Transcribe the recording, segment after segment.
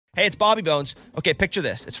Hey, it's Bobby Bones. Okay, picture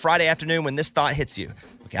this. It's Friday afternoon when this thought hits you.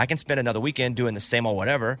 Okay, I can spend another weekend doing the same old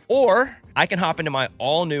whatever, or I can hop into my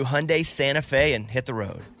all-new Hyundai Santa Fe and hit the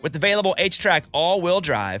road. With available H-Track all-wheel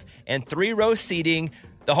drive and 3-row seating,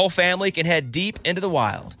 the whole family can head deep into the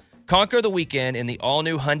wild. Conquer the weekend in the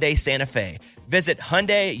all-new Hyundai Santa Fe. Visit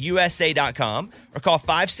HyundaiUSA.com or call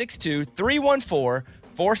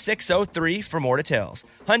 562-314-4603 for more details.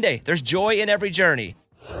 Hyundai, there's joy in every journey.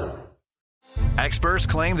 Experts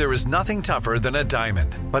claim there is nothing tougher than a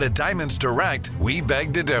diamond. But at Diamonds Direct, we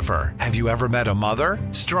beg to differ. Have you ever met a mother?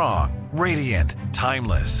 Strong, radiant,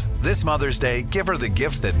 timeless. This Mother's Day, give her the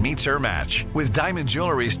gift that meets her match. With diamond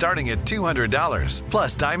jewelry starting at $200.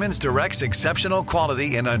 Plus Diamonds Direct's exceptional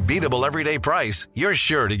quality and unbeatable everyday price, you're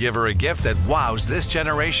sure to give her a gift that wows this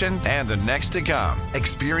generation and the next to come.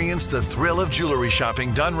 Experience the thrill of jewelry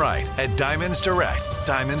shopping done right at Diamonds Direct.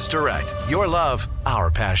 Diamonds Direct. Your love, our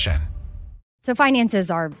passion. So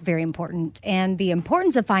finances are very important, and the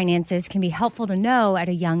importance of finances can be helpful to know at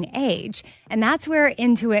a young age. And that's where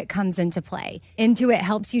Intuit comes into play. Intuit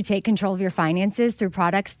helps you take control of your finances through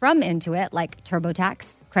products from Intuit like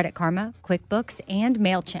TurboTax, Credit Karma, QuickBooks, and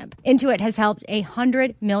MailChimp. Intuit has helped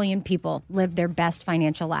 100 million people live their best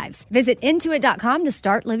financial lives. Visit Intuit.com to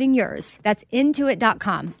start living yours. That's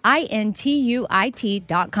Intuit.com,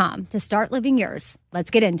 INTUIT.com to start living yours.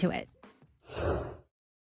 Let's get into it.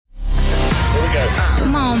 Here we go.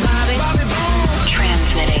 Come on, Bobby.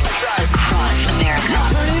 Transmitting across America.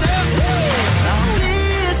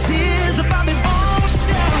 This is the Bobby Bones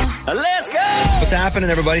Show. Let's go. What's happening,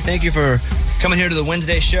 everybody? Thank you for coming here to the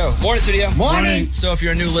Wednesday show. Morning, studio. Morning. So if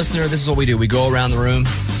you're a new listener, this is what we do. We go around the room.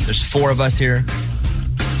 There's 4 of us here,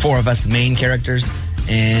 4 of us main characters,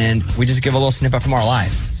 and we just give a little snippet from our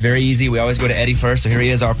life. It's very easy. We always go to Eddie first. So here he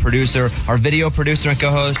is, our producer, our video producer and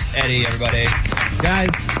co-host, Eddie, everybody.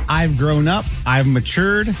 Guys, I've grown up, I've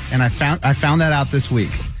matured, and I found that out this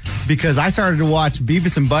week. Because I started to watch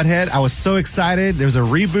Beavis and Butthead. I was so excited. There's a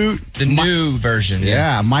reboot. The new version.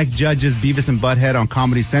 Yeah, Mike Judge's Beavis and Butthead on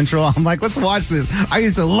Comedy Central. I'm like, let's watch this. I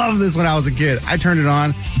used to love this when I was a kid. I turned it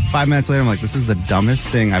on. 5 minutes later, I'm like, this is the dumbest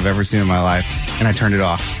thing I've ever seen in my life. And I turned it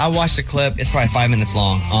off. I watched the clip. It's probably 5 minutes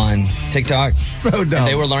long on TikTok. So dumb. And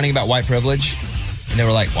they were learning about white privilege. And they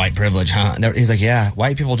were like, white privilege, huh? And he's like, yeah,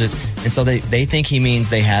 white people just... And so they think he means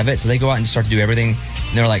they have it. So they go out and start to do everything.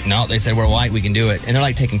 And they're like, no, they said we're white, we can do it. And they're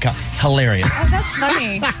like taking... Hilarious. Oh, that's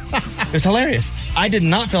funny. It was hilarious. I did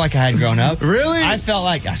not feel like I had grown up. Really? I felt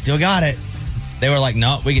like I still got it. They were like,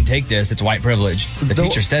 no, we can take this. It's white privilege. The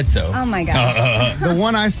teacher said so. Oh, my gosh. The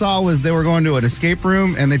one I saw was they were going to an escape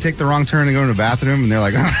room, and they take the wrong turn and go to the bathroom, and they're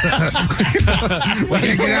like, we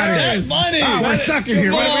can't get out of here. That's funny. Oh, we're stuck in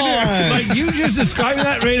here. What do we do? Like, you just described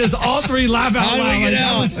that, made us all 3 laugh out How do we loud. get Like,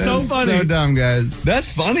 out? that was so It's funny. so dumb, guys.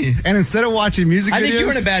 That's funny. And instead of watching music videos... I think you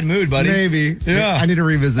were in a bad mood, buddy. Maybe. Yeah. I need to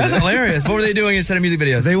revisit That's it. hilarious. What were they doing instead of music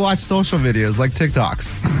videos? They watch social videos, like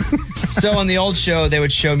TikToks. So on the old show, they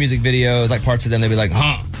would show music videos, like parts of them. They'd be like,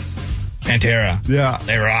 huh, Pantera. Yeah.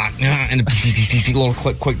 They rock. And a little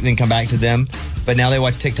quick thing come back to them. But now they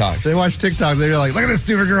watch TikToks. They watch TikToks. They're like, look at this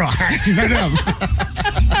stupid girl. She's so dumb.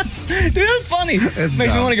 Dude, that's funny. It's Makes me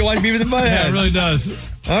dumb. want to go watch Beavis and Butthead. Yeah, it really does.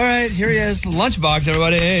 All right, here he is. The lunchbox,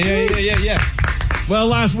 everybody. Hey, yeah. Well,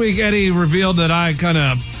 last week, Eddie revealed that I kind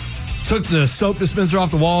of took the soap dispenser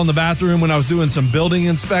off the wall in the bathroom when I was doing some building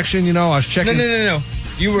inspection. You know, I was checking. No.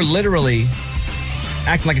 You were literally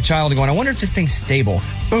acting like a child and going, I wonder if this thing's stable.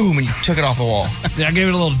 Boom, and you took it off the wall. Yeah, I gave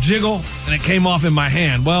it a little jiggle, and it came off in my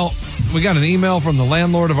hand. Well, we got an email from the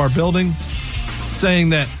landlord of our building saying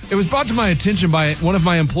that it was brought to my attention by one of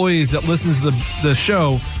my employees that listens to the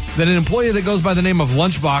show that an employee that goes by the name of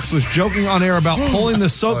Lunchbox was joking on air about pulling the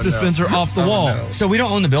soap dispenser off the wall. No. So we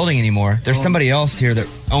don't own the building anymore. There's somebody else here that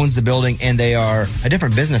owns the building, and they are a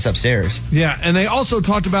different business upstairs. Yeah, and they also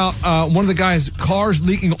talked about one of the guys' cars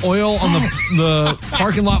leaking oil on the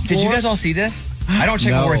parking lot floor. Did you guys all see this? I don't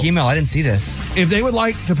check my No. work email. I didn't see this. If they would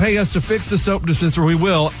like to pay us to fix the soap dispenser, we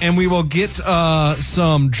will, and we will get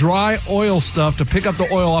some dry oil stuff to pick up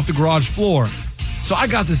the oil off the garage floor. So I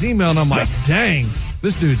got this email, and I'm like, dang,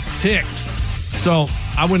 this dude's ticked. So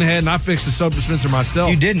I went ahead and I fixed the soap dispenser myself.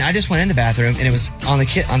 You didn't. I just went in the bathroom, and it was on the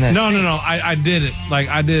kit. No. I did it. Like,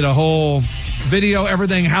 I did a whole video,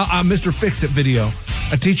 everything, how Mr. Fix-It video.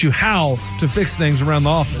 I teach you how to fix things around the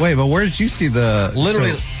office. Wait, but where did you see the...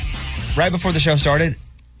 Literally, soap? right before the show started,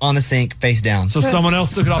 on the sink, face down. So someone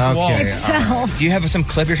else took it off the wall. Okay. It fell. Do you have some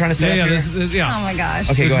clip you're trying to set Yeah, up here? Oh, my gosh.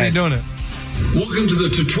 Okay, This go is me ahead. doing it. Welcome to the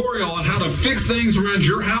tutorial on how to fix things around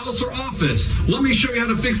your house or office. Let me show you how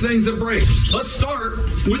to fix things that break. Let's start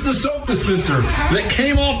with the soap dispenser that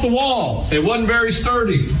came off the wall. It wasn't very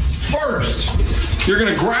sturdy. First, you're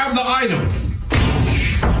going to grab the item,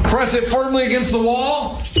 press it firmly against the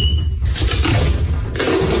wall.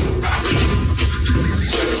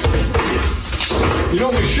 You know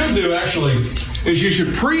what we should do, actually, is you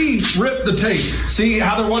should pre-rip the tape. See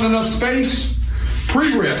how there wasn't enough space?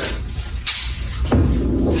 Pre-rip.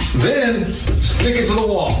 Then stick it to the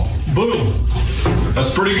wall. Boom.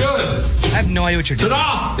 That's pretty good. I have no idea what you're doing.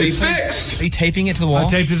 Ta-da! It's fixed. Are you taping it to the wall? I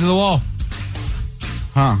taped it to the wall.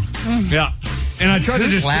 Huh. Yeah. And I tried to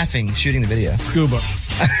Who's just laughing shooting the video? scuba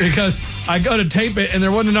because I go to tape it and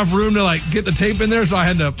there wasn't enough room to like get the tape in there, so I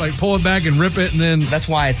had to like pull it back and rip it, and then That's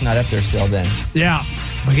why it's not up there still then. yeah.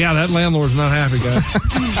 But yeah, that landlord's not happy, guys.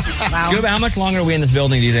 Scuba, how much longer are we in this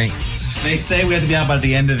building, do you think? They say we have to be out by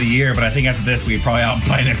the end of the year, but I think after this, we're probably out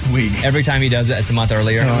by next week. Every time he does it, it's a month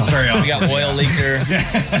earlier. It's very We got oil leaker,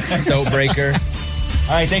 soap breaker.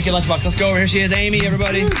 All right, thank you, Lunchbox. Let's go over. Here she is, Amy,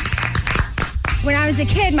 everybody. When I was a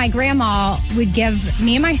kid, my grandma would give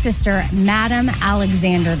me and my sister Madame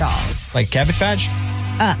Alexander dolls. Like Cabbage Patch?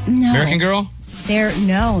 No. American Girl? They're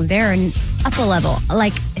an upper level.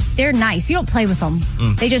 Like, they're nice. You don't play with them.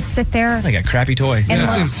 They just sit there. Like a crappy toy. And That look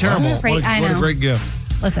seems terrible. pretty. I What a know. great gift.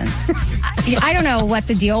 Listen, I don't know what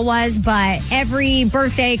the deal was, but every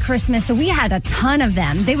birthday, Christmas, so we had a ton of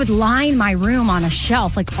them. They would line my room on a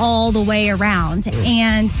shelf, like all the way around.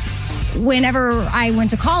 And whenever I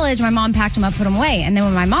went to college, my mom packed them up, put them away. And then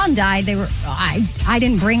when my mom died, I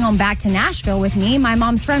didn't bring them back to Nashville with me. My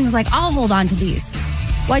mom's friend was like, I'll hold on to these.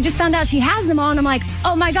 Well, I just found out she has them all, and I'm like,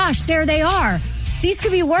 oh my gosh, there they are. These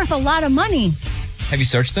could be worth a lot of money. Have you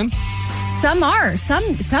searched them? Some are.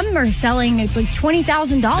 Some are selling like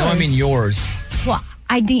 $20,000. No, I mean yours. Well,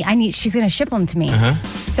 I need. She's going to ship them to me.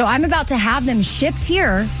 So I'm about to have them shipped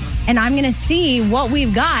here, and I'm going to see what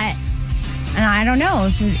we've got. And I don't know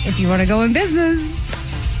if you want to go in business.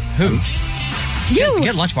 Who? You.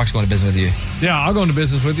 Get Lunchbox going to business with you. Yeah, I'll go into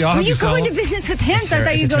business with you. I'll When help you you go sell into it. business with him, so I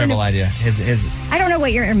thought It's you a go terrible into. idea. His I don't know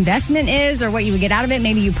what your investment is or what you would get out of it.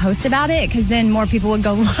 Maybe you post about it, because then more people would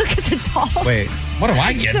go look at the dolls. Wait, what do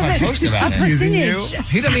I get if I post about a it? percentage.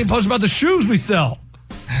 He doesn't even post about the shoes we sell.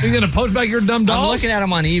 You gonna post about your dumb dolls? I'm looking at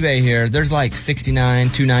them on eBay here. There's like $69,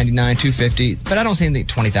 $299, $250, but I don't see any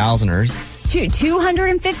 20,000ers.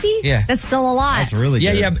 250? Yeah. That's still a lot. That's really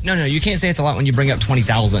good. Yeah, but no, you can't say it's a lot when you bring up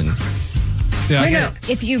 20,000. Yeah, No,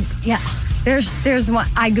 if you, there's one,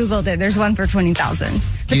 I Googled it. There's one for 20,000.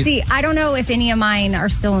 But see, I don't know if any of mine are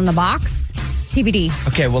still in the box. TBD.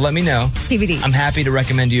 Okay, well, let me know. TBD. I'm happy to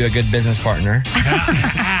recommend you a good business partner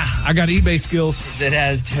I got eBay skills. that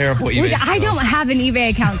has terrible eBay Which I skills. don't have an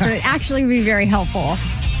eBay account, so it actually would be very helpful.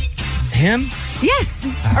 Him? Yes.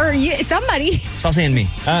 Or somebody. Stop saying me.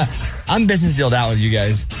 I'm business dealed out with you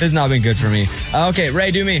guys. This has not been good for me. Okay,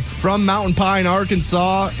 Ray, do me. From Mountain Pine,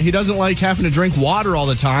 Arkansas, he doesn't like having to drink water all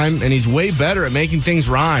the time, and he's way better at making things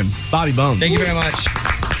rhyme. Bobby Bones. Thank you very much.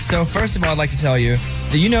 So first of all, I'd like to tell you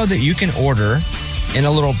that you know that you can order in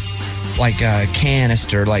a little like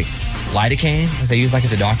canister, like lidocaine that they use like at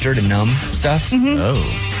the doctor to numb stuff.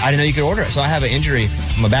 Oh. I didn't know you could order it. So I have an injury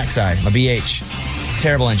on my backside, my BH.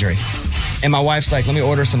 Terrible injury. And my wife's like, let me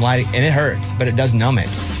order some lidocaine. And it hurts, but it does numb it.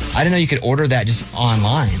 I didn't know you could order that just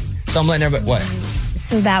online. So I'm letting everybody, what?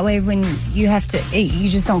 So that way when you have to, you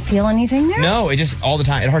just don't feel anything there? No, it just all the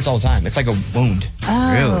time. It hurts all the time. It's like a wound.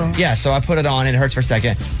 Oh. Really? Yeah, so I put it on and it hurts for a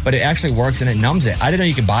second, but it actually works and it numbs it. I didn't know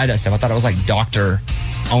you could buy that stuff. I thought it was like doctor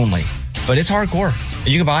only. But it's hardcore.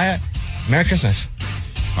 You can buy it. Merry Christmas.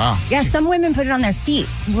 Wow. Yeah, some women put it on their feet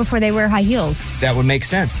before they wear high heels. That would make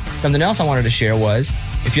sense. Something else I wanted to share was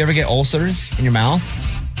if you ever get ulcers in your mouth,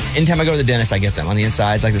 anytime I go to the dentist, I get them on the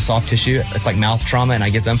insides, like the soft tissue. It's like mouth trauma, and I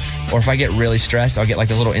get them. Or if I get really stressed, I'll get like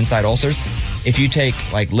the little inside ulcers. If you take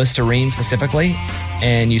like Listerine specifically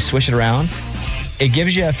and you swish it around, it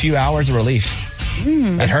gives you a few hours of relief.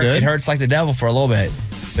 That's good. It hurts like the devil for a little bit,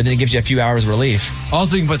 but then it gives you a few hours of relief.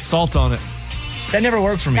 Also, you can put salt on it. That never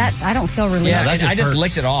worked for me. That I don't feel relief. yeah, that and just I just hurts.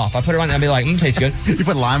 licked it off. I put it on and I'd be like, tastes good. You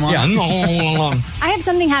put lime on Yeah. it? I have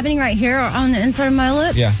something happening right here on the inside of my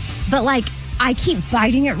lip. Yeah. But like, I keep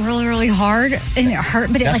biting it really, really hard, and it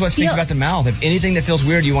hurt. But it That's like what stinks about the mouth. If anything that feels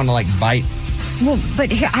weird, you want to like bite. Well,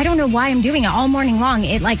 but here, I don't know why I'm doing it all morning long.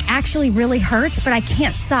 It like actually really hurts, but I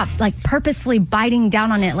can't stop like purposefully biting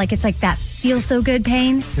down on it. Like it's like that feels so good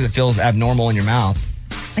pain. Because it feels abnormal in your mouth.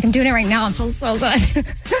 Like I'm doing it right now. It feels so good.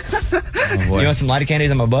 Oh, boy. You want some lidocaine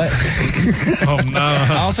on my butt? Oh, no.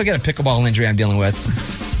 I also get a pickleball injury I'm dealing with.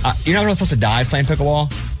 You're not really supposed to dive playing pickleball.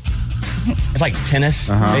 It's like tennis,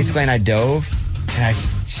 basically, and I dove, and I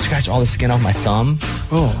scratched all the skin off my thumb.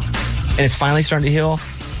 Oh. And it's finally starting to heal.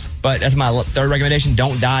 But that's my third recommendation.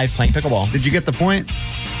 Don't dive playing pickleball. Did you get the point?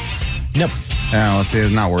 Nope. Yeah, let's see.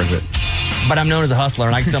 It's not worth it. But I'm known as a hustler,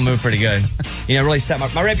 and I can still move pretty good. Really set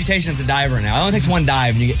my reputation as a diver now. It only takes one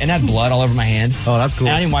dive, and I had blood all over my hand. Oh, that's cool.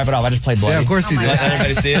 And I didn't wipe it off. I just played bloody. Yeah, of course you did. Let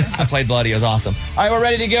everybody see it. I played bloody. It was awesome. All right, we're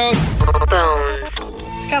ready to go.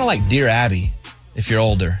 It's kind of like Dear Abby, if you're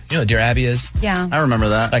older. You know what Dear Abby is? Yeah. I remember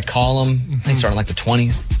that. Like column. I think started in like the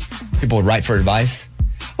 20s. People would write for advice.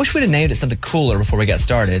 Wish we'd have named it something cooler before we got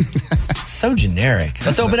started. So generic.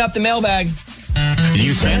 Let's open up the mailbag.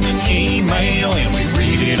 You send an email and we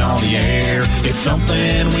read it on the air. It's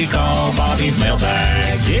something we call Bobby's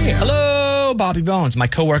mailbag. Yeah. Hello, Bobby Bones. My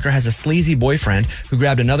coworker has a sleazy boyfriend who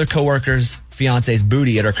grabbed another coworker's fiance's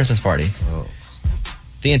booty at our Christmas party. Oh.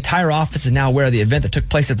 The entire office is now aware of the event that took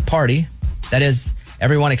place at the party. That is,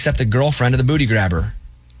 everyone except the girlfriend of the booty grabber.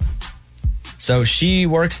 So she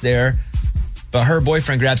works there, but her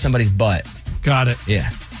boyfriend grabbed somebody's butt. Got it. Yeah.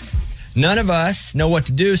 None of us know what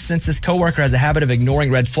to do since this coworker has a habit of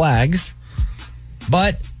ignoring red flags.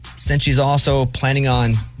 But since she's also planning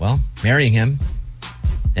on, marrying him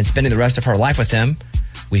and spending the rest of her life with him,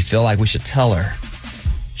 we feel like we should tell her.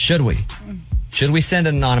 Should we? Should we send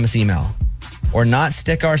an anonymous email? Or not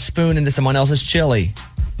stick our spoon into someone else's chili?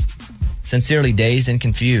 Sincerely, Dazed and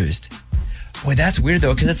Confused. Boy, that's weird,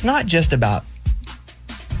 though, because it's not just about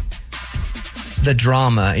the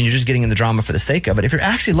drama and you're just getting in the drama for the sake of it. If you're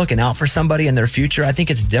actually looking out for somebody and their future, I think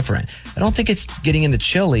it's different. I don't think it's getting in the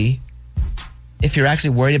chili if you're actually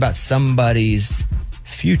worried about somebody's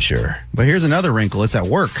future. But here's another wrinkle. It's at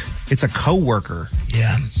work. It's a coworker.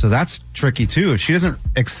 Yeah. So that's tricky too. If she doesn't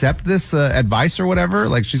accept this advice or whatever,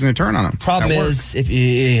 like she's going to turn on him. Problem is, if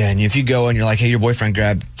you go and you're like, hey, your boyfriend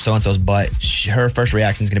grabbed so-and-so's butt, her first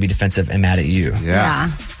reaction is going to be defensive and mad at you. Yeah.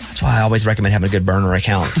 That's why I always recommend having a good burner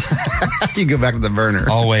account. You go back to the burner.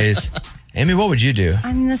 Always. Amy, what would you do?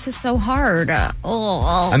 This is so hard.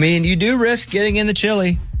 I mean, you do risk getting in the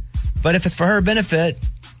chili, but if it's for her benefit,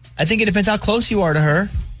 I think it depends how close you are to her.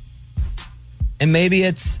 And maybe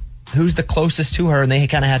it's who's the closest to her, and they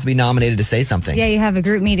kind of have to be nominated to say something. Yeah, you have a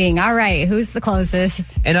group meeting. All right, who's the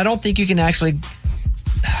closest? And I don't think you can actually...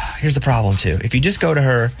 Here's the problem, too. If you just go to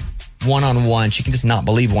her one-on-one, she can just not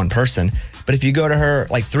believe one person. But if you go to her,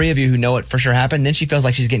 like three of you who know it for sure happened, then she feels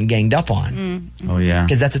like she's getting ganged up on. Mm-hmm. Oh, yeah.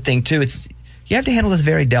 Because that's the thing, too. You have to handle this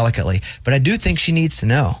very delicately. But I do think she needs to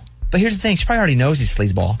know. But here's the thing. She probably already knows he's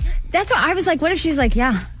sleazeball. That's what I was like, what if she's like,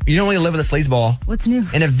 yeah. You don't really live with a sleazeball. What's new?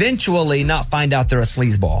 And eventually not find out they're a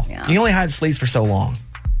sleazeball. Yeah. You can only hide the sleaze for so long.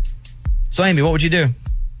 So, Amy, what would you do?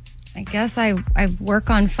 I guess I work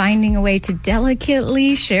on finding a way to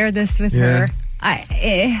delicately share this with her.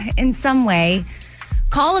 In some way.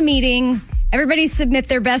 Call a meeting. Everybody submit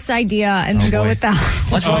their best idea and then go with that.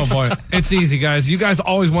 Oh, boy. It's easy, guys. You guys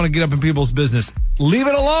always want to get up in people's business. Leave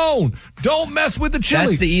it alone. Don't mess with the chili.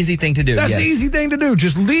 That's the easy thing to do. That's the easy thing to do.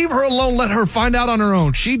 Just leave her alone. Let her find out on her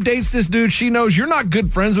own. She dates this dude. She knows you're not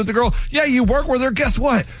good friends with the girl. Yeah, you work with her. Guess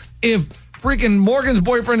what? If freaking Morgan's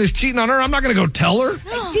boyfriend is cheating on her, I'm not going to go tell her.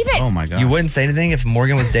 Oh, my God. You wouldn't say anything if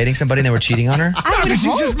Morgan was dating somebody and they were cheating on her? I would Because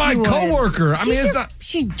she's just my hope you would. coworker. I mean, it's not.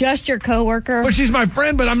 She's just your coworker. But she's my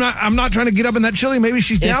friend. But I'm not trying to get up in that chili. Maybe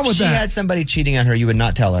she's down with If she that. had somebody cheating on her, you would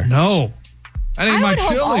not tell her. No, that ain't I my would hope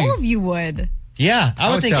chili. all of you would. Yeah,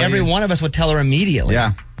 I would think tell every you. one of us would tell her immediately.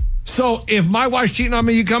 Yeah. So if my wife's cheating on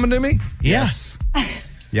me, you coming to me? Yes.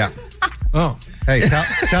 Yeah. Oh, Hey,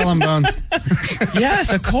 tell him, Bones.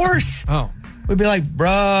 Yes, of course. oh. We'd be like,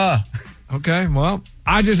 bruh. Okay, well,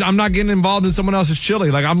 I'm not getting involved in someone else's chili.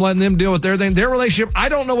 Like, I'm letting them deal with their thing. Their relationship, I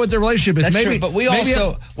don't know what their relationship is. That's maybe, true, but we're maybe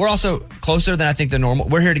also closer than I think the normal.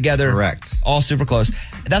 We're here together. Correct. All super close.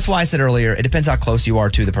 That's why I said earlier, it depends how close you are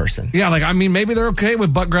to the person. Yeah, like, I mean, maybe they're okay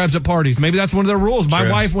with butt grabs at parties. Maybe that's one of their rules. My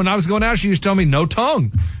True. wife, when I was going out, she used to tell me no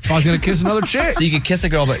tongue if I was going to kiss another chick. So you could kiss a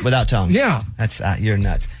girl but without tongue. Yeah. That's you're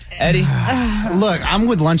nuts. Eddie? Look, I'm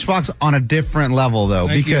with Lunchbox on a different level, though,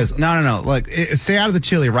 Thank because no. Look, stay out of the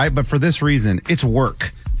chili, right? But for this reason, it's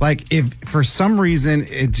work. Like, if for some reason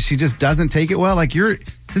she just doesn't take it well, like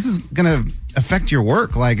this is gonna affect your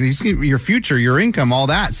work, like your future, your income, all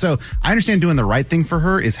that. So I understand doing the right thing for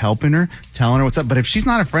her is helping her, telling her what's up. But if she's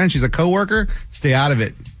not a friend, she's a coworker, stay out of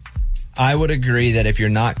it. I would agree that if you're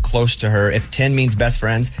not close to her, if 10 means best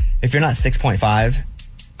friends, if you're not 6.5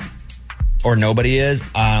 or nobody is,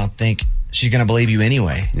 I don't think she's going to believe you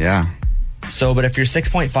anyway. Yeah. So, but if you're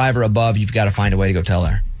 6.5 or above, you've got to find a way to go tell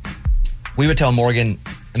her. We would tell Morgan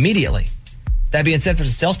immediately. That being said, for the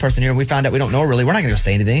salesperson here, we found out we don't know her really. We're not going to go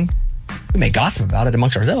say anything. We may gossip about it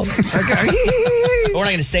amongst ourselves. But we're not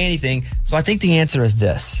going to say anything. So I think the answer is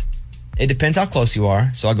this. It depends how close you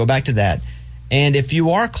are. So I'll go back to that. And if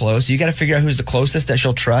you are close, you got to figure out who's the closest that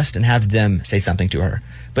she'll trust and have them say something to her.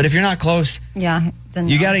 But if you're not close, then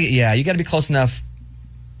you got to be close enough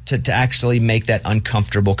to actually make that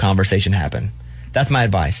uncomfortable conversation happen. That's my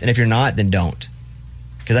advice. And if you're not, then don't.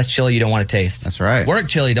 Because that's chili you don't want to taste. That's right. Work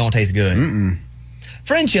chili don't taste good.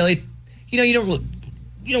 Friend chili, you don't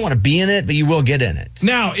want to be in it, but you will get in it.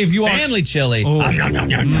 Now, if you are family chili,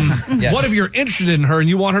 yes. What if you're interested in her and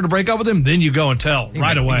you want her to break up with him? Then you go and tell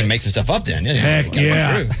right away. You can make some stuff up then. Heck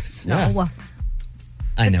yeah. No.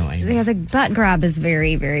 I know. Yeah, the butt grab is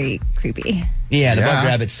very, very creepy. Yeah, the butt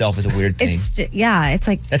grab itself is a weird thing. It's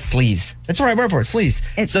like... That's sleaze. That's the right word for it,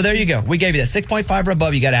 sleaze. So there you go. We gave you that 6.5 or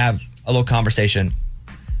above. You got to have a little conversation.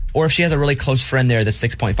 Or if she has a really close friend there that's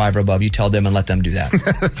 6.5 or above, you tell them and let them do that.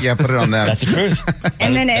 Yeah, put it on them. That's the truth.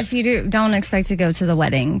 And then if you don't expect to go to the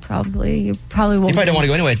wedding, you probably won't. You probably don't want to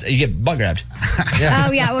go anyway. You get butt grabbed. Yeah.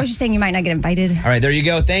 Oh, yeah. I was just saying you might not get invited. All right, there you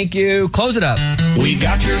go. Thank you. Close it up. We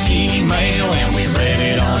got your email and we read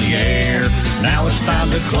it on the air. Now it's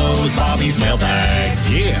time to close Bobby's mailbag.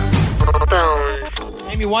 Yeah.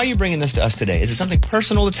 Amy, why are you bringing this to us today? Is it something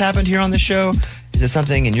personal that's happened here on the show? Is it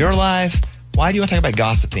something in your life? Why do you want to talk about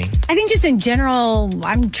gossiping? I think just in general,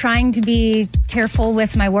 I'm trying to be careful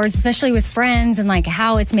with my words, especially with friends and like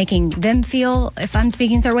how it's making them feel if I'm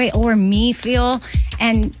speaking a certain way or me feel.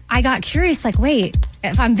 And I got curious, like, wait,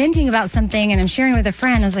 if I'm venting about something and I'm sharing with a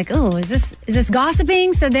friend, I was like, oh, is this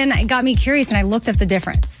gossiping? So then it got me curious and I looked up the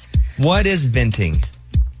difference. What is venting?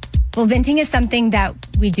 Well, venting is something that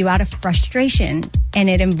we do out of frustration and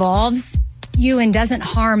it involves you and doesn't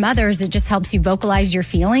harm others. It just helps you vocalize your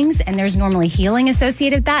feelings, and there's normally healing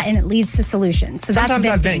associated with that, and it leads to solutions. So sometimes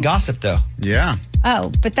that's I vent gossip, though. Yeah.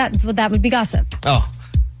 Oh, but that would be gossip. Oh,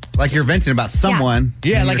 like you're venting about someone.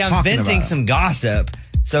 Yeah, like I'm venting some gossip.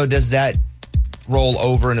 So does that roll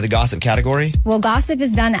over into the gossip category? Well, gossip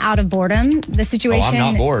is done out of boredom. The situation.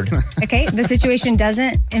 I'm not bored. Okay, the situation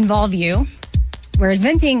doesn't involve you. Whereas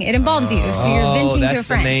venting, it involves you. So you're venting to a friend. That's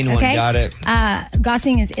the main one. Got it.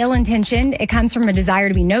 Gossiping is ill-intentioned. It comes from a desire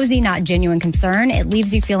to be nosy, not genuine concern. It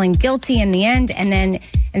leaves you feeling guilty in the end. And then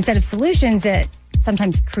instead of solutions, it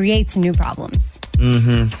sometimes creates new problems.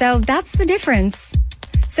 Mm-hmm. So that's the difference.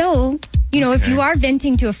 So, if you are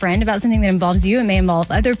venting to a friend about something that involves you, it may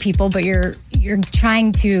involve other people, but you're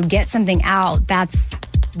trying to get something out, that's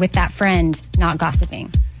with that friend, not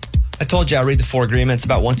gossiping. I told you I read the 4 agreements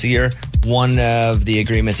about once a year. One of the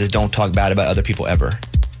agreements is don't talk bad about other people ever.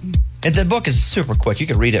 And the book is super quick. You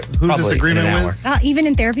can read it. Who's this agreement in an with? Even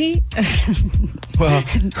in therapy? Well,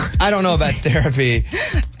 I don't know about therapy,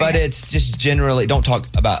 but it's just generally don't talk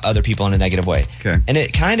about other people in a negative way. Okay. And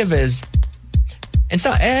it kind of is, and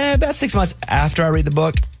so about 6 months after I read the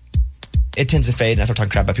book, it tends to fade and I start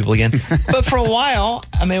talking crap about people again. But for a while,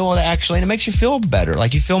 I'm able to actually, and it makes you feel better.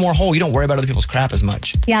 Like you feel more whole. You don't worry about other people's crap as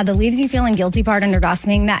much. Yeah, the leaves you feeling guilty part under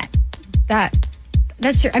gossiping,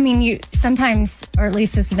 that's true. I mean, you sometimes, or at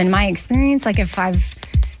least this has been my experience, like if I've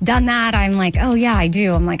done that, I'm like, oh yeah, I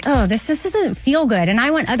do. I'm like, oh, this just doesn't feel good. And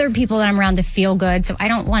I want other people that I'm around to feel good, so I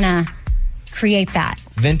don't want to create that.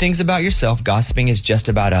 Venting's about yourself. Gossiping is just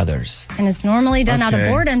about others. And it's normally done out of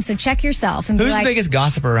boredom, so check yourself. And who's the biggest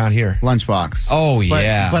gossiper around here? Lunchbox. Oh,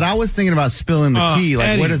 yeah. But I was thinking about spilling the tea. Like,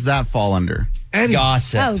 Eddie. where does that fall under? Eddie.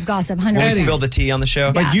 Gossip. Oh, gossip, 100%. When we spill the tea on the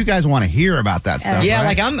show? But you guys want to hear about that stuff, yeah,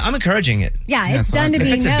 right? like I'm encouraging it. Yeah, it's done to be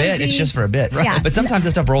If it's nosy. a bit, it's just for a bit. Yeah. But sometimes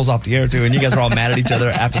this stuff rolls off the air, too, and you guys are all mad at each other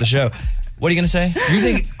after the show. What are you going to say? You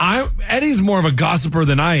think Eddie's more of a gossiper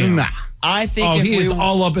than I am? Nah. I think he is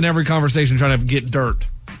all up in every conversation trying to get dirt.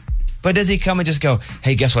 But does he come and just go,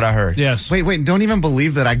 hey, guess what I heard? Yes. Wait, don't even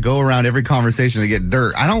believe that I go around every conversation to get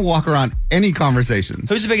dirt. I don't walk around any conversations.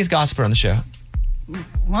 Who's the biggest gossiper on the show?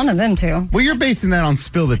 One of them, too. Well, you're basing that on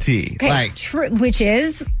spill the tea. Okay, Like, which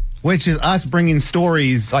is? which is us bringing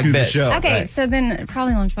stories Like to bits. the show. Okay, Right. so then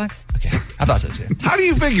probably Lunchbox. Okay, I thought so, too. How do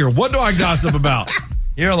you figure? What do I gossip about?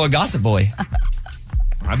 You're a little gossip boy.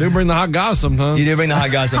 I do bring the hot goss sometimes. You do bring the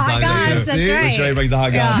hot gossip sometimes. Hot There you goss, go. that's See? right. Sure he brings the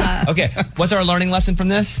hot goss. Yeah. Okay, what's our learning lesson from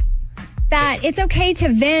this? That it's okay to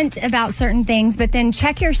vent about certain things, but then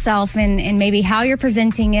check yourself and maybe how you're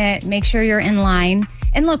presenting it. Make sure you're in line.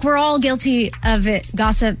 And look, we're all guilty of it,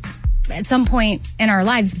 gossip at some point in our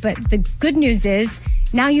lives. But the good news is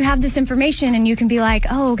now you have this information and you can be like,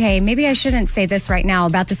 oh, okay, maybe I shouldn't say this right now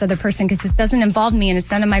about this other person because this doesn't involve me and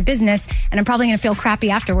it's none of my business. And I'm probably going to feel crappy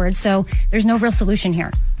afterwards. So there's no real solution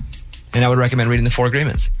here. And I would recommend reading the 4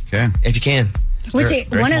 agreements. Okay. If you can. One of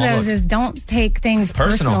small those book. is don't take things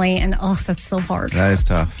Personal. personally. And that's so hard. That is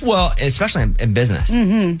tough. Well, especially in business.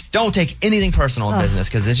 Mm-hmm. Don't take anything personal in business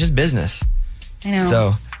because it's just business. I know.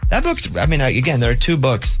 So that book, I mean, again, there are 2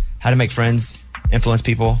 books, How to Make Friends, Influence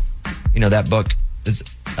People, that book.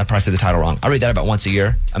 I probably said the title wrong. I read that about once a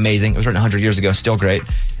year. Amazing. It was written 100 years ago. Still great.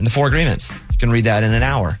 And the 4 Agreements. You can read that in an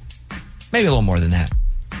hour. Maybe a little more than that.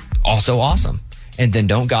 Also awesome. And then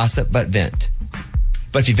don't gossip, but vent.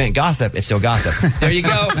 But if you vent gossip, it's still gossip. There you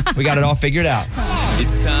go. We got it all figured out.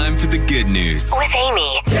 It's time for the good news. With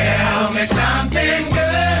Amy. Tell me something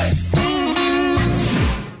good.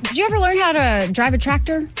 Did you ever learn how to drive a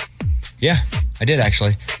tractor? Yeah, I did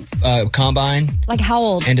actually. Combine. Like how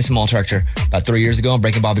old? And a small tractor. About 3 years ago, I'm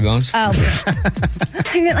breaking Bobby Bones. Oh.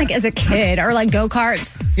 I meant like as a kid or like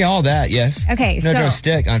go-karts. Yeah, all that, yes. Okay, I so. drove a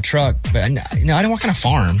stick on a truck, but I didn't work on a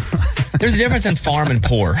farm. There's a difference in farm and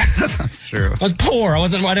poor. That's true. I was poor. I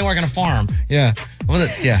didn't work on a farm. Yeah. Go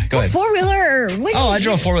ahead. Four-wheeler? I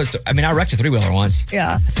drove a four-wheeler. I wrecked a three-wheeler once.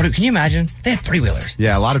 Yeah. Can you imagine? They had three-wheelers.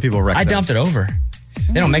 Yeah, a lot of people wreck I dumped it over.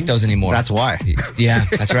 They don't make those anymore. That's why. Yeah,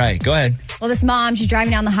 that's right. Go ahead. Well, this mom, she's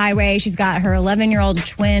driving down the highway. She's got her 11-year-old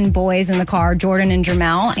twin boys in the car, Jordan and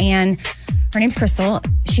Jermel, and her name's Crystal.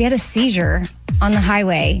 She had a seizure on the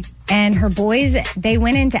highway, and her boys, they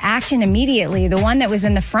went into action immediately. The one that was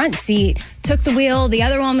in the front seat took the wheel. The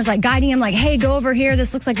other one was like guiding him like, hey, go over here.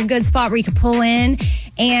 This looks like a good spot where you could pull in.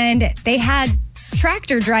 And they had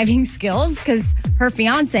tractor driving skills because her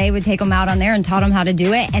fiance would take them out on there and taught them how to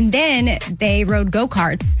do it. And then they rode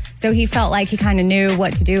go-karts. So he felt like he kind of knew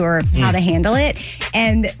what to do or how to handle it.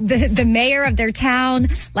 And the mayor of their town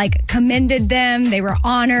commended them. They were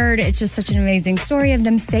honored. It's just such an amazing story of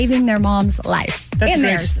them saving their mom's life.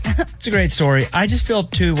 It's a great story. I just feel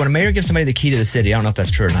too, when a mayor gives somebody the key to the city, I don't know if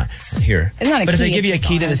that's true or not here. It's not a but key, if they give you a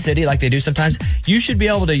key to the city like they do sometimes, you should be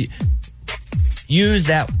able to use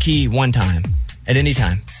that key one time. At any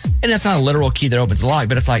time. And that's not a literal key that opens the lock,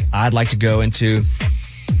 but it's like, I'd like to go into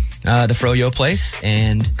the Froyo place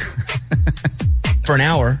and for an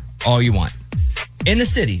hour, all you want. In the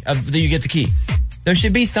city, you get the key. There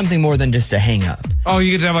should be something more than just a hang up. Oh,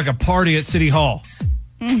 you get to have like a party at City Hall.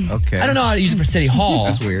 Okay. I don't know how to use it for City Hall.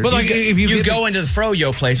 That's weird. But if you go into the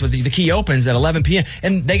Froyo place with the key opens at 11 p.m.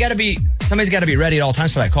 and somebody's got to be ready at all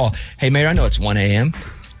times for that call. Hey, Mayor, I know it's 1 a.m.,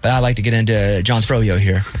 but I'd like to get into John's Froyo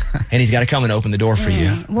here. And he's got to come and open the door for you.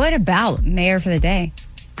 What about Mayor for the Day?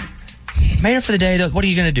 Mayor for the day, what are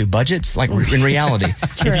you going to do? Budgets? Like in reality.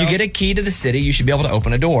 If you get a key to the city, you should be able to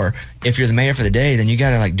open a door. If you're the mayor for the day, then you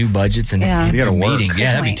got to do budgets and you got to work. Meeting.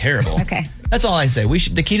 Yeah, that'd be terrible. Okay. That's all I say.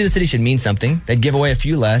 The key to the city should mean something. They'd give away a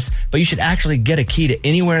few less, but you should actually get a key to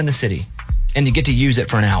anywhere in the city and you get to use it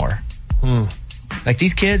for an hour. Like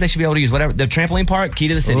these kids, they should be able to use whatever. The trampoline park, key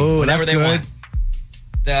to the city. Whatever they want.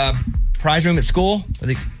 The prize room at school,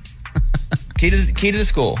 key to the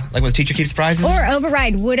school, like when the teacher keeps prizes. Or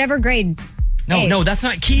override whatever grade. No, that's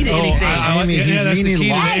not key to anything. He's meaning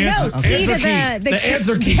The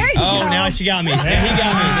answer key. Now she got me. Yeah, he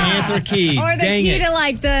got me. The answer key. Or the Dang key it.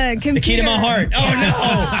 to the computer. The key to my heart. Oh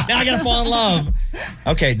no! Now I gotta fall in love.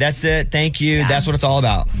 Okay, that's it. Thank you. Yeah. That's what it's all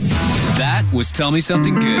about. That was Tell Me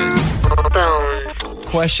Something Good.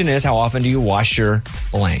 Question is, how often do you wash your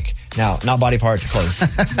blank? Now, not body parts, clothes.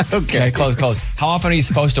 Okay, clothes. How often are you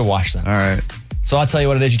supposed to wash them? All right. So I'll tell you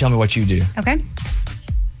what it is. You tell me what you do. Okay.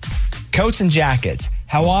 Coats and jackets.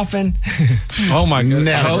 How often? Oh my God.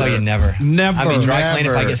 Never. I'll tell you never. Never. I mean, dry clean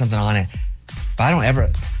if I get something on it. But I don't ever.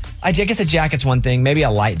 I guess a jacket's one thing. Maybe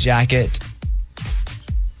a light jacket.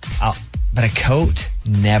 But a coat,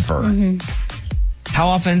 never. How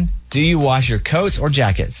often do you wash your coats or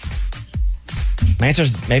jackets? My answer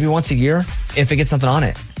is maybe once a year if it gets something on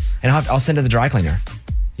it. And I'll send it to the dry cleaner.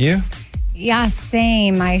 You? Yeah,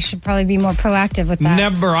 same. I should probably be more proactive with that.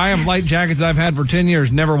 Never. I have light jackets I've had for 10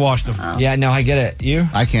 years. Never washed them. Oh. Yeah, no, I get it. You?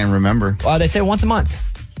 I can't remember. Well, they say once a month.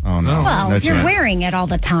 Oh, no. Well, No if you're chance. wearing it all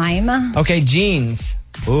the time. Okay, jeans.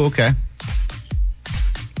 Oh, okay.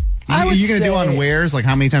 I would Are you going to do say- on wears? Like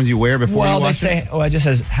how many times you wear before you wash it? it just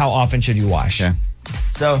says how often should you wash. Okay.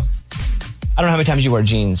 So I don't know how many times you wear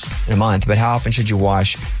jeans in a month, but how often should you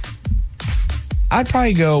wash? I'd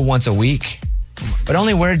probably go once a week, but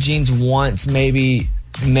only wear jeans once, maybe.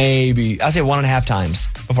 I'd say 1.5 times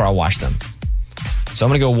before I wash them. So I'm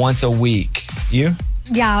going to go once a week. You?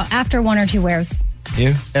 Yeah, after 1 or 2 wears.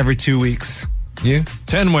 You? Every 2 weeks. You?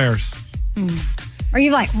 10 wears. Or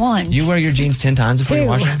you like one? You wear your jeans 10 times before you 2.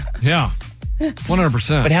 wash them? Yeah.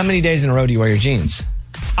 100%. But how many days in a row do you wear your jeans?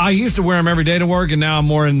 I used to wear them every day to work, and now I'm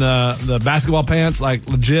more in the basketball pants, like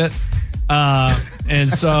legit. And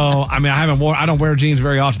so, I mean, I don't wear jeans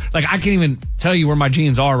very often. Like, I can't even tell you where my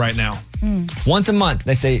jeans are right now. Once a month,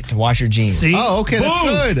 they say to wash your jeans. See? Oh, okay, that's Boom!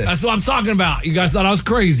 good. That's what I'm talking about. You guys thought I was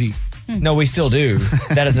crazy. No, we still do.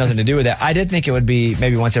 That has nothing to do with that. I did think it would be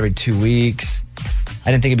maybe once every 2 weeks.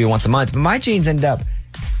 I didn't think it'd be once a month. But my jeans end up,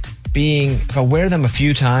 if I wear them a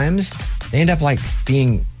few times, they end up like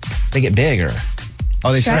they get bigger.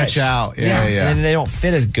 Oh, they stretch out. Yeah. And then they don't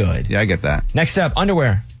fit as good. Yeah, I get that. Next up,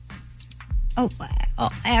 underwear.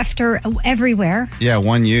 After everywhere. Yeah,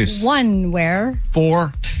 one use. One wear.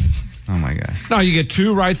 4. Oh my God. No, you get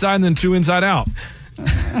 2 right side and then 2 inside out.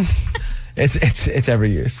 It's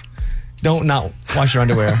every use. Don't not wash your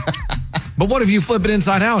underwear. But what if you flip it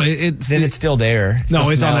inside out? Then it's still there. It's on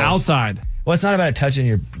the outside. Well, it's not about it touching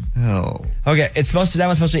your. Oh. Okay, that one's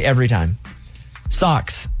supposed to be every time.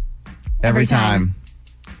 Socks. Every time.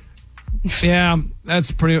 Yeah,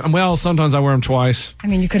 that's pretty. Well, sometimes I wear them twice. I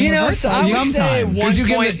mean, you could. I would say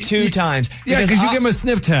 1.2 times. Yeah, because you give them a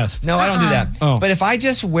sniff test. No, I don't do that. Oh. But if I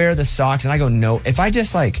just wear the socks and I go if I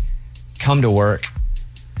just like come to work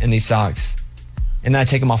in these socks and then I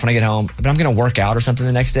take them off when I get home, but I'm going to work out or something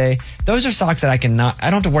the next day, those are socks that I don't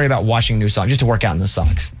have to worry about washing new socks just to work out in those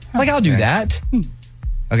socks. Like, I'll do that.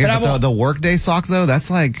 Okay, but the workday socks, though,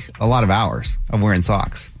 that's like a lot of hours of wearing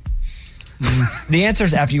socks. The answer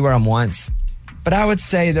is after you wear them once. But I would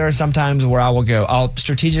say there are some times where I'll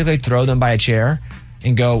strategically throw them by a chair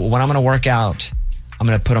and go, when I'm going to work out, I'm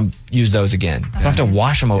going to use those again. So I have to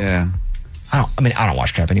wash them over. Yeah. I don't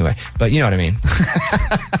wash crap anyway, but you know what I mean.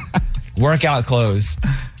 Workout clothes.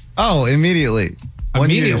 Oh, immediately.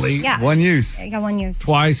 Immediately? Yeah. One use. I got one use.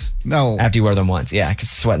 Twice. No. After you wear them once. Yeah, because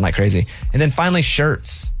sweating like crazy. And then finally,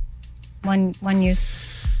 shirts. One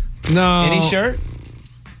use. No. Any shirt?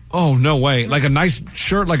 Oh, no way. Like a nice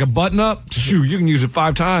shirt, like a button-up? Shoot, you can use it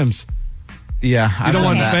 5 times. Yeah. You don't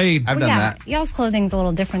want it to fade. I've done that. Y'all's clothing's a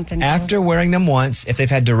little different than After wearing them once, if they've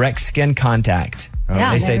had direct skin contact,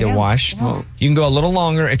 they say to wash. Yeah. You can go a little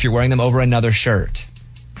longer if you're wearing them over another shirt.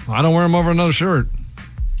 I don't wear them over another shirt.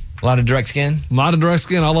 A lot of direct skin? A lot of direct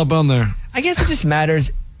skin all up on there. I guess it just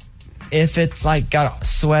matters if it's like got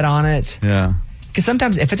sweat on it. Yeah. Because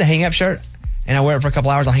sometimes if it's a hang-up shirt and I wear it for a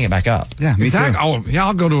couple hours, I'll hang it back up. Yeah, me too.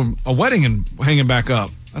 I'll go to a wedding and hang it back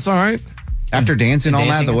up. That's all right. After dancing all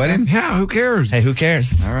night at the wedding? Yeah, who cares? Hey, who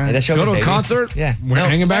cares? All right. Hey, that's Go to a concert? Yeah. We're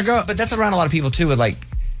hanging back up. But that's around a lot of people too with like,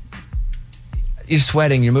 you're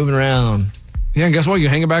sweating, you're moving around. Yeah, and guess what? You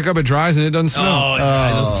hang it back up, it dries, and it doesn't smell.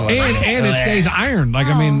 And it stays ironed. Like,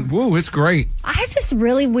 I mean, woo, it's great. I have this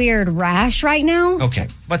really weird rash right now. Okay,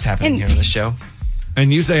 what's happening here on the show?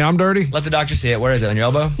 And you say I'm dirty? Let the doctor see it. Where is it? On your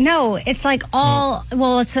elbow? No, it's like I'm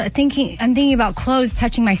thinking about clothes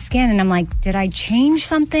touching my skin, and I'm like, did I change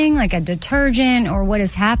something, like a detergent, or what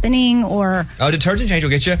is happening, or? Oh, detergent change will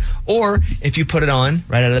get you. Or if you put it on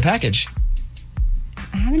right out of the package.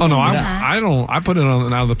 I haven't Oh, no, done that. I don't. I put it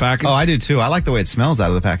on out of the package. Oh, I do too. I like the way it smells out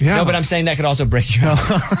of the package. Yeah. No, but I'm saying that could also break you out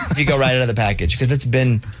if you go right out of the package because it's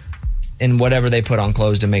been in whatever they put on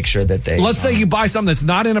clothes to make sure that they. Let's say you buy something that's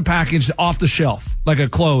not in a package off the shelf, like a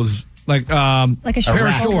clothes, like Like a pair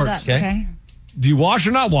of shirt folded shorts. up, okay. Do you wash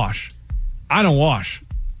or not wash? I don't wash.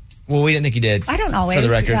 Well, we didn't think you did. I don't always. For the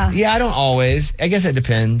record. Yeah. I don't always. I guess it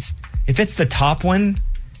depends. If it's the top one,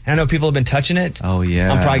 I know people have been touching it. Oh,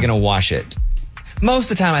 yeah. I'm probably going to wash it.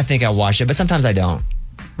 Most of the time, I think I wash it, but sometimes I don't.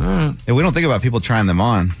 All right. Yeah, we don't think about people trying them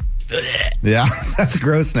on. Yeah, that's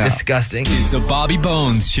gross now. Disgusting. It's a Bobby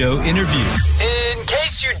Bones Show interview. In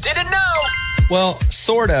case you didn't know. Well,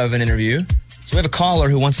 sort of an interview. So we have a caller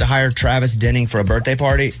who wants to hire Travis Denning for a birthday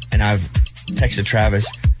party, and I've texted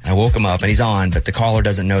Travis, and I woke him up, and he's on, but the caller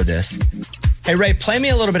doesn't know this. Hey, Ray, play me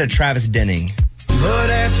a little bit of Travis Denning. But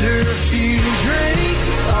after a few drinks,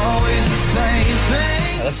 it's always the same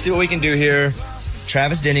thing. Let's see what we can do here.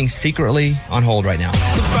 Travis Denning secretly on hold right now.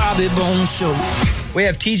 The Bobby Bones Show. We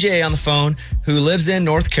have TJ on the phone who lives in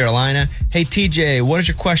North Carolina. Hey, TJ, what is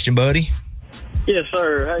your question, buddy? Yes,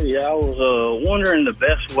 sir. Hey, I was wondering the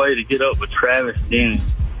best way to get up with Travis Denning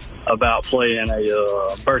about playing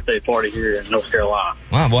a birthday party here in North Carolina.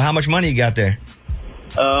 Wow, well, how much money you got there?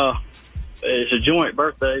 It's a joint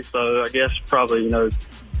birthday, so I guess probably, $15,000,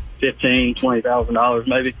 $20,000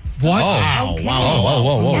 maybe. What? Wow. Okay.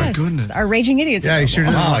 Whoa. Yes. goodness. Our raging idiots. Yeah, you sure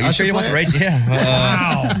did. Wow, you sure you want the rage? Yeah.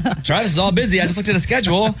 Wow. Travis is all busy. I just looked at the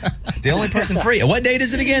schedule. The only person free. What date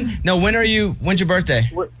is it again? No, when's your birthday?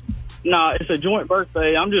 No, it's a joint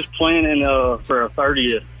birthday. I'm just planning for a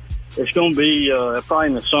 30th. It's going to be probably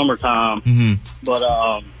in the summertime. Mm-hmm. But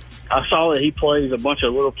I saw that he plays a bunch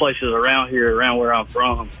of little places around here, around where I'm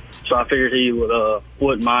from. So I figured he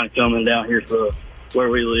wouldn't mind coming down here to where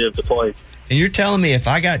we live to play. And you're telling me if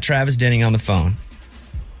I got Travis Denning on the phone,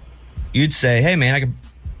 you'd say, hey, man, I could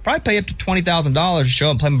probably pay up to $20,000 to show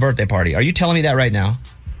up and play my birthday party. Are you telling me that right now?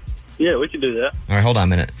 Yeah, we could do that. All right, hold on a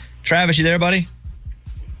minute. Travis, you there, buddy?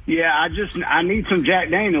 Yeah, I need some Jack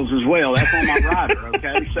Daniels as well. That's on my rider,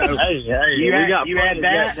 okay? So hey, you we got add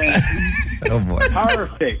that. Oh, boy.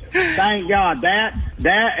 Perfect. Thank God. That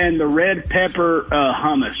and the red pepper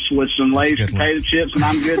hummus with some Lay's potato chips, and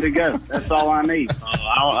I'm good to go. That's all I need.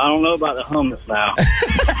 I don't know about the hummus now.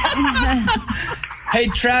 Hey,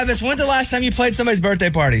 Travis, when's the last time you played somebody's birthday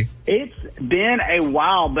party? It's been a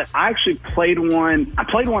while, but I actually played one. I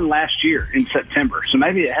played one last year in September, so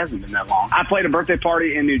maybe it hasn't been that long. I played a birthday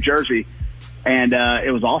party in New Jersey, and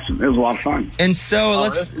it was awesome. It was a lot of fun. And so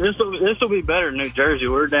this will be better in New Jersey.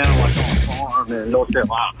 We're down like on a farm in North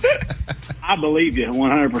Carolina. I believe you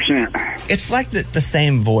 100%. It's like the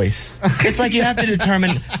same voice. It's like you have to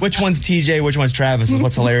determine which one's TJ, which one's Travis is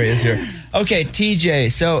what's hilarious here. Okay,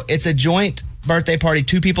 TJ, so it's a joint birthday party.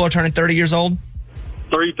 2 people are turning 30 years old?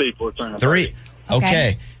 3 people are turning 3.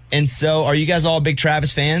 Okay. And so are you guys all big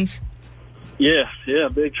Travis fans? Yeah,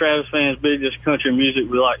 big Travis fans, big just country music.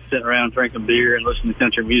 We like sitting around drinking beer and listening to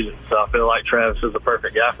country music. So I feel like Travis is the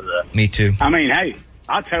perfect guy for that. Me too. I mean, hey,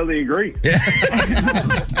 I totally agree. Yeah.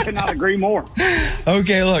 I cannot agree more.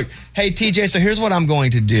 Okay, look. Hey, TJ, so here's what I'm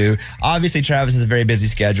going to do. Obviously, Travis has a very busy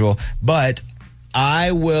schedule, but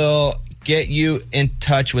I will get you in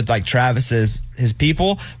touch with like his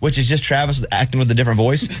people, which is just Travis acting with a different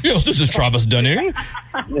voice. Yes, this is Travis Dunning.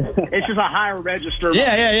 It's just a higher register.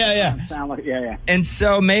 Yeah. Sound like, yeah. And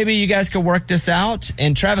so maybe you guys could work this out.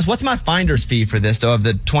 And Travis, what's my finder's fee for this though, of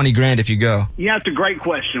the $20,000 if you go? Yeah, that's a great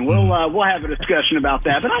question. We'll have a discussion about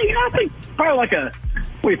that. But I think probably like what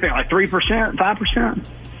do you think, like 3%, 5%?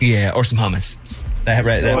 Yeah, or some hummus. That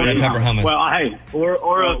red pepper hummus. Well, hey, or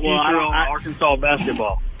a future on Arkansas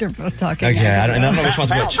basketball. They're both talking. Okay, I don't know which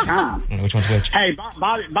one's which. I don't know which one's which. Hey,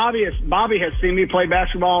 Bobby has seen me play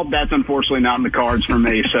basketball. That's unfortunately not in the cards for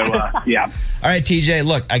me. So, yeah. All right, TJ,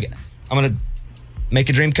 look, I'm going to make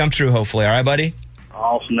a dream come true, hopefully. All right, buddy?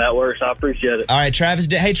 Awesome. That works. I appreciate it. All right,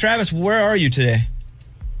 Travis. Hey, Travis, where are you today?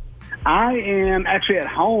 I am actually at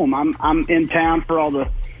home. I'm in town for all the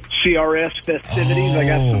CRS festivities. I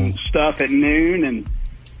got some stuff at noon, and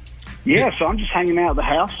so I'm just hanging out at the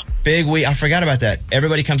house. Big week. I forgot about that.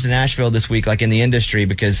 Everybody comes to Nashville this week, like in the industry,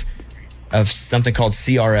 because of something called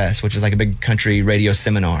CRS, which is like a big country radio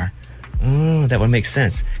seminar. Oh, that would make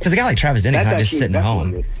sense. Because a guy like Travis Denning's not just sitting at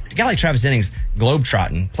home. A guy like Travis Denning's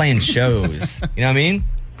globetrotting, playing shows. You know what I mean?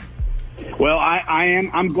 Well,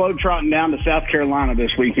 I'm globetrotting down to South Carolina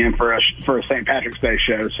this weekend for a St. Patrick's Day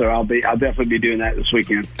show, so I'll definitely be doing that this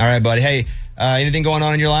weekend. All right, buddy. Hey, anything going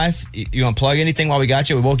on in your life? You want to plug anything while we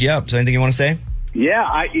got you? We woke you up. So anything you want to say? Yeah,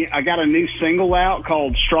 I got a new single out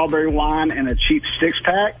called "Strawberry Wine and a Cheap Six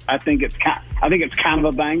Pack." I think it's kind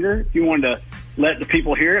of a banger. If you wanted to let the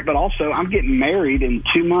people hear it, but also I'm getting married in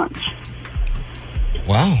 2 months.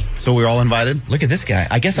 Wow! So we're all invited. Look at this guy.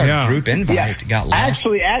 I guess our group invite got lost.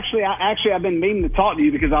 Actually, I've been meaning to talk to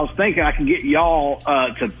you because I was thinking I can get y'all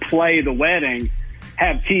to play the wedding,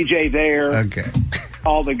 have TJ there. Okay.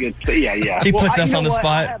 All the good stuff. Yeah. He puts us on the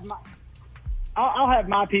spot. I'll have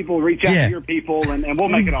my people reach out to your people, and we'll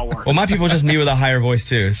make it all work. Well, my people just me with a higher voice,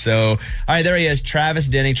 too. So, all right, there he is, Travis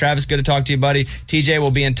Denning. Travis, good to talk to you, buddy. TJ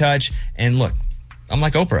will be in touch. And look, I'm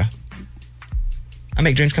like Oprah. I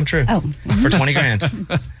make dreams come true for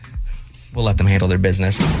 $20,000. We'll let them handle their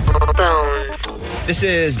business. This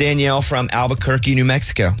is Danielle from Albuquerque, New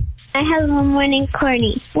Mexico. I have one morning,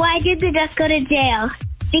 Courtney. Why did the duck go to jail?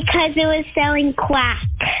 Because it was selling quack.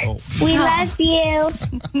 We love you.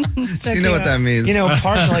 So you know what that means. You know,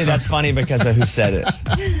 partially that's funny because of who said it.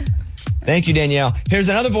 Thank you, Danielle. Here's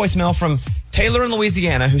another voicemail from Taylor in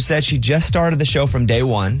Louisiana who said she just started the show from day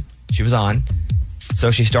one. She was on.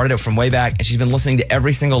 So she started it from way back, and she's been listening to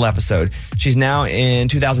every single episode. She's now in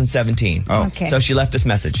 2017. Oh. Okay. So she left this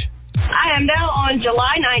message. I am now on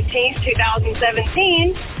July 19th,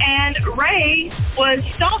 2017, and Ray was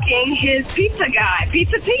stalking his pizza guy,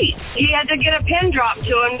 Pizza Pete. He had to get a pin drop to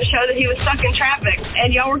him to show that he was stuck in traffic,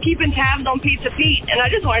 and y'all were keeping tabs on Pizza Pete, and I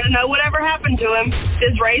just wanted to know whatever happened to him.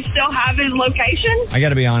 Does Ray still have his location? I got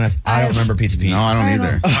to be honest, I don't remember Pizza Pete. No, I don't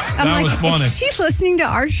either. That was funny. Is she listening to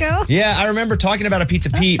our show? Yeah, I remember talking about a Pizza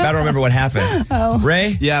Pete, but I don't remember what happened.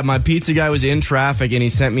 Ray? Yeah, my pizza guy was in traffic, and he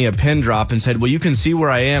sent me a pin drop and said, well, you can see where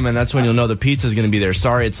I am, and that's when you'll know the pizza's going to be there.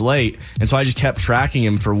 Sorry, it's late. And so I just kept tracking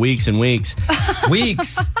him for weeks and weeks.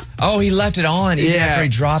 Weeks? Oh, he left it on even after he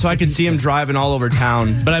dropped. So I could see him driving all over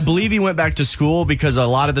town. But I believe he went back to school because a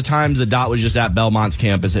lot of the times the dot was just at Belmont's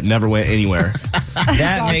campus. It never went anywhere.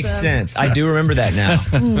 That makes sense. I do remember that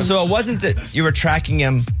now. So it wasn't that you were tracking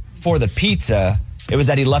him for the pizza. It was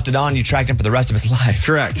that he left it on. You tracked him for the rest of his life.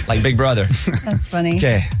 Correct. Like Big Brother. That's funny.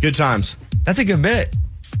 Okay. Good times. That's a good bit.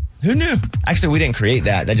 Who knew? Actually, we didn't create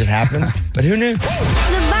that. That just happened. But who knew?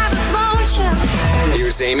 The Bobby Bones Show.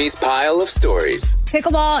 Here's Amy's pile of stories.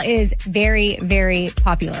 Pickleball is very, very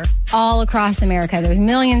popular all across America. There's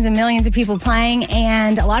millions and millions of people playing,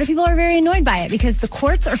 and a lot of people are very annoyed by it because the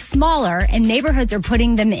courts are smaller and neighborhoods are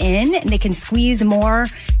putting them in, and they can squeeze more,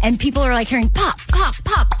 and people are like hearing pop, pop,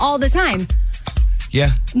 pop all the time.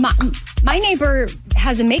 Yeah. My neighbor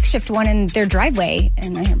has a makeshift one in their driveway,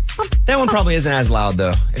 and I hear pop. That one probably isn't as loud,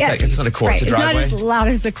 though. It's like, it's not a court, right. it's a driveway. It's not as loud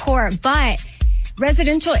as a court, but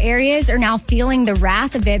residential areas are now feeling the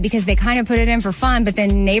wrath of it because they kind of put it in for fun, but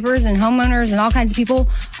then neighbors and homeowners and all kinds of people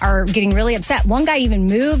are getting really upset. One guy even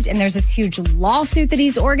moved, and there's this huge lawsuit that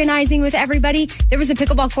he's organizing with everybody. There was a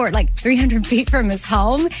pickleball court like 300 feet from his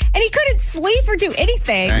home, and he couldn't sleep or do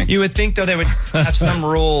anything. You would think, though, they would have some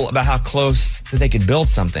rule about how close that they could build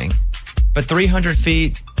something. But 300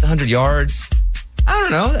 feet, 100 yards, I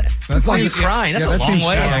don't know. That's like crying. That's a long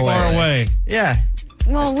way. Far away. Yeah.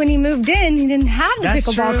 Well, when he moved in, he didn't have the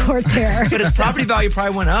pickleball court there. But his property value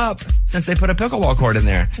probably went up since they put a pickleball court in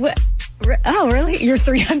there. What? Oh, really? You're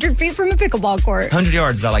 300 feet from a pickleball court. 100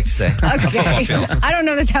 yards, I like to say. Okay. I don't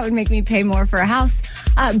know that would make me pay more for a house.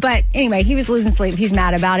 But anyway, he was losing sleep. He's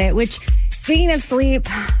mad about it, which, speaking of sleep,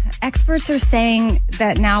 experts are saying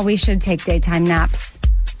that now we should take daytime naps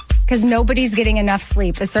because nobody's getting enough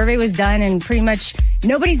sleep. The survey was done and pretty much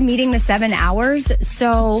nobody's meeting the 7 hours.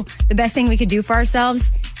 So the best thing we could do for ourselves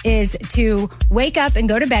is to wake up and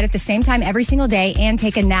go to bed at the same time every single day and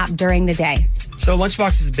take a nap during the day. So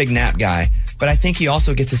Lunchbox is a big nap guy, but I think he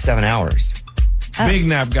also gets his 7 hours. Big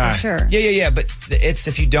nap guy. Sure. Yeah. But it's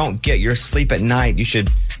if you don't get your sleep at night, you should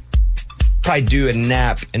probably do a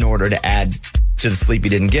nap in order to add to the sleep you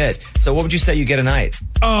didn't get. So what would you say you get a night?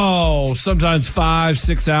 Oh, sometimes 5,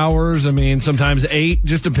 6 hours. I mean, sometimes 8,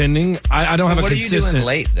 just depending. I don't have a consistent. What are you doing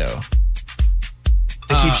late, though?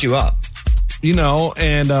 That keeps you up. You know,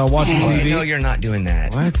 and watching TV. No, you're not doing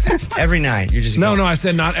that. What? Every night. You're just No, I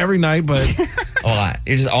said not every night, but a lot.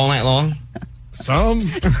 You're just all night long? Some.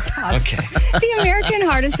 Okay. The American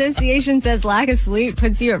Heart Association says lack of sleep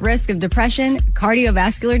puts you at risk of depression,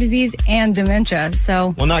 cardiovascular disease, and dementia.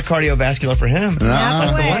 So, well, not cardiovascular for him.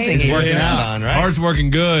 That's the one thing he's working out on, right? Heart's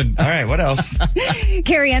working good. All right, what else?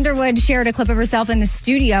 Carrie Underwood shared a clip of herself in the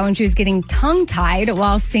studio, and she was getting tongue-tied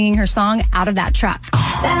while singing her song Out of That Truck.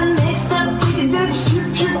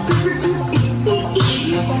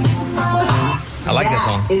 I like that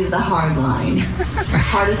song. Is the hard line.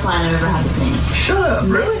 Hardest line I've ever had to sing. Shut up,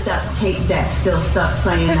 really? Stuck, take that, still stuck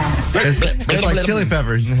playing that. It's like Chili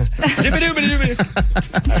Peppers.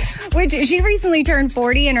 Which she recently turned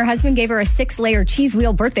 40, and her husband gave her a 6-layer cheese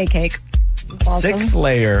wheel birthday cake. Awesome.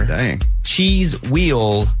 6-layer cheese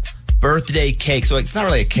wheel birthday cake. So it's not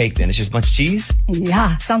really a cake then. It's just a bunch of cheese?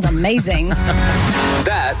 Yeah, sounds amazing.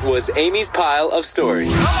 That was Amy's pile of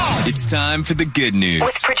stories. It's time for the good news.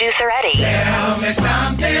 With producer Eddie. Tell me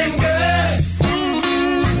something good.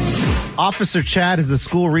 Officer Chad is a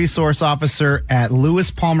school resource officer at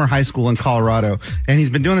Lewis Palmer High School in Colorado, and he's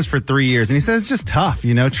been doing this for 3 years. And he says it's just tough,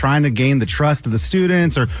 trying to gain the trust of the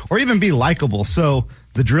students or even be likable. So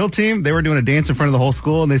the drill team, they were doing a dance in front of the whole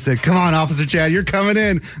school, and they said, come on, Officer Chad, you're coming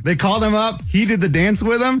in. They called him up. He did the dance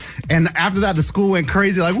with him. And after that, the school went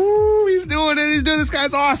crazy, like, woo, he's doing it. He's doing this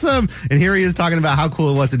guy's awesome. And here he is talking about how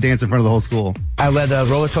cool it was to dance in front of the whole school. I led a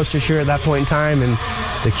roller coaster cheer at that point in time, and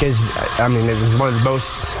the kids, it was one of the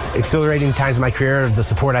most exhilarating times of my career, the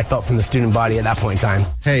support I felt from the student body at that point in time.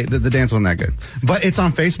 Hey, the dance wasn't that good, but it's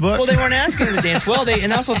on Facebook. Well, they weren't asking him to dance well,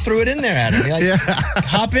 and also threw it in there at him. Like,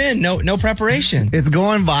 hop in, no preparation. It's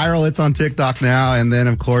going viral. It's on TikTok now, and then,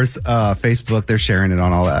 of course, Facebook, they're sharing it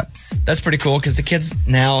on all that. That's pretty cool because the kids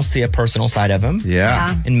now see a personal side of him.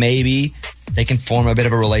 Yeah. And maybe they can form a bit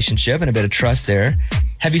of a relationship and a bit of trust there.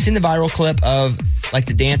 Have you seen the viral clip of, like,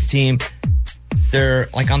 the dance team? They're,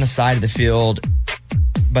 like, on the side of the field,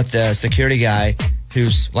 but the security guy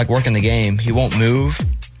who's, like, working the game, he won't move.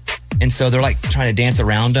 And so they're, like, trying to dance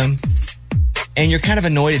around him. And you're kind of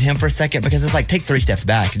annoyed at him for a second because it's like, take 3 steps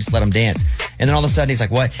back and just let him dance. And then all of a sudden he's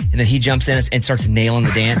like, what? And then he jumps in and starts nailing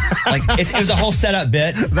the dance. Like, it was a whole setup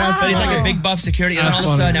bit. But he's like a big buff security. And then all of a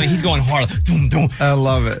sudden, he's going hard. Doom, doom. I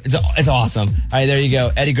love it. It's awesome. All right, there you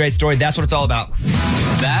go. Eddie, great story. That's what it's all about.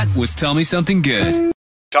 That was Tell Me Something Good.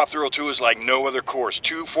 Top Thrill 2 is like no other course.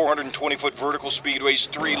 2 420-foot vertical speedways,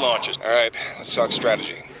 3 launches. All right, let's talk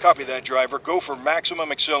strategy. Copy that, driver. Go for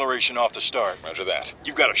maximum acceleration off the start. Roger that.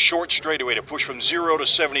 You've got a short straightaway to push from 0 to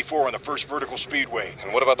 74 on the first vertical speedway.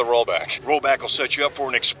 And what about the rollback? Rollback will set you up for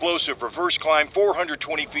an explosive reverse climb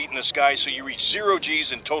 420 feet in the sky so you reach 0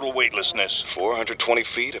 G's in total weightlessness. 420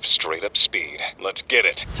 feet of straight-up speed. Let's get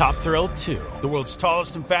it. Top Thrill 2, the world's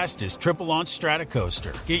tallest and fastest triple-launch strata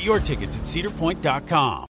coaster. Get your tickets at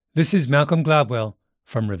cedarpoint.com. This is Malcolm Gladwell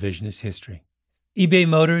from revisionist history. eBay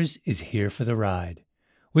Motors is here for the ride.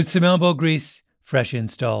 With some elbow grease, fresh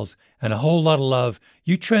installs, and a whole lot of love,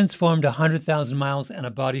 you transformed 100,000 miles and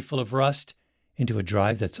a body full of rust into a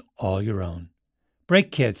drive that's all your own.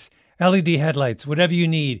 Brake kits, LED headlights, whatever you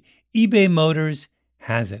need, eBay Motors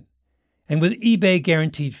has it. And with eBay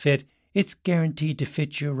Guaranteed Fit, it's guaranteed to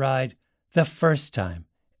fit your ride the first time,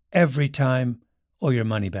 every time, or your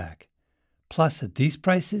money back. Plus, at these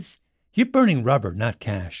prices, you're burning rubber, not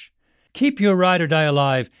cash. Keep your ride or die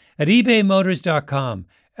alive at ebaymotors.com.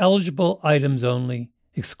 Eligible items only.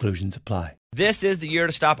 Exclusions apply. This is the year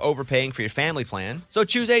to stop overpaying for your family plan. So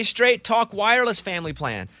choose a Straight Talk Wireless family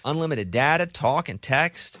plan. Unlimited data, talk, and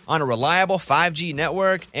text on a reliable 5G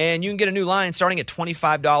network. And you can get a new line starting at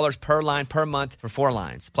 $25 per line per month for 4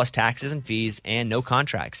 lines, plus taxes and fees and no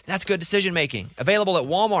contracts. That's good decision making. Available at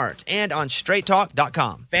Walmart and on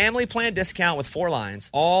straighttalk.com. Family plan discount with 4 lines,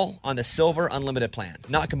 all on the Silver Unlimited plan.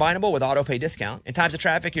 Not combinable with auto pay discount. In times of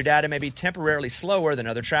traffic, your data may be temporarily slower than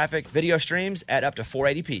other traffic. Video streams at up to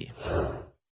 480p.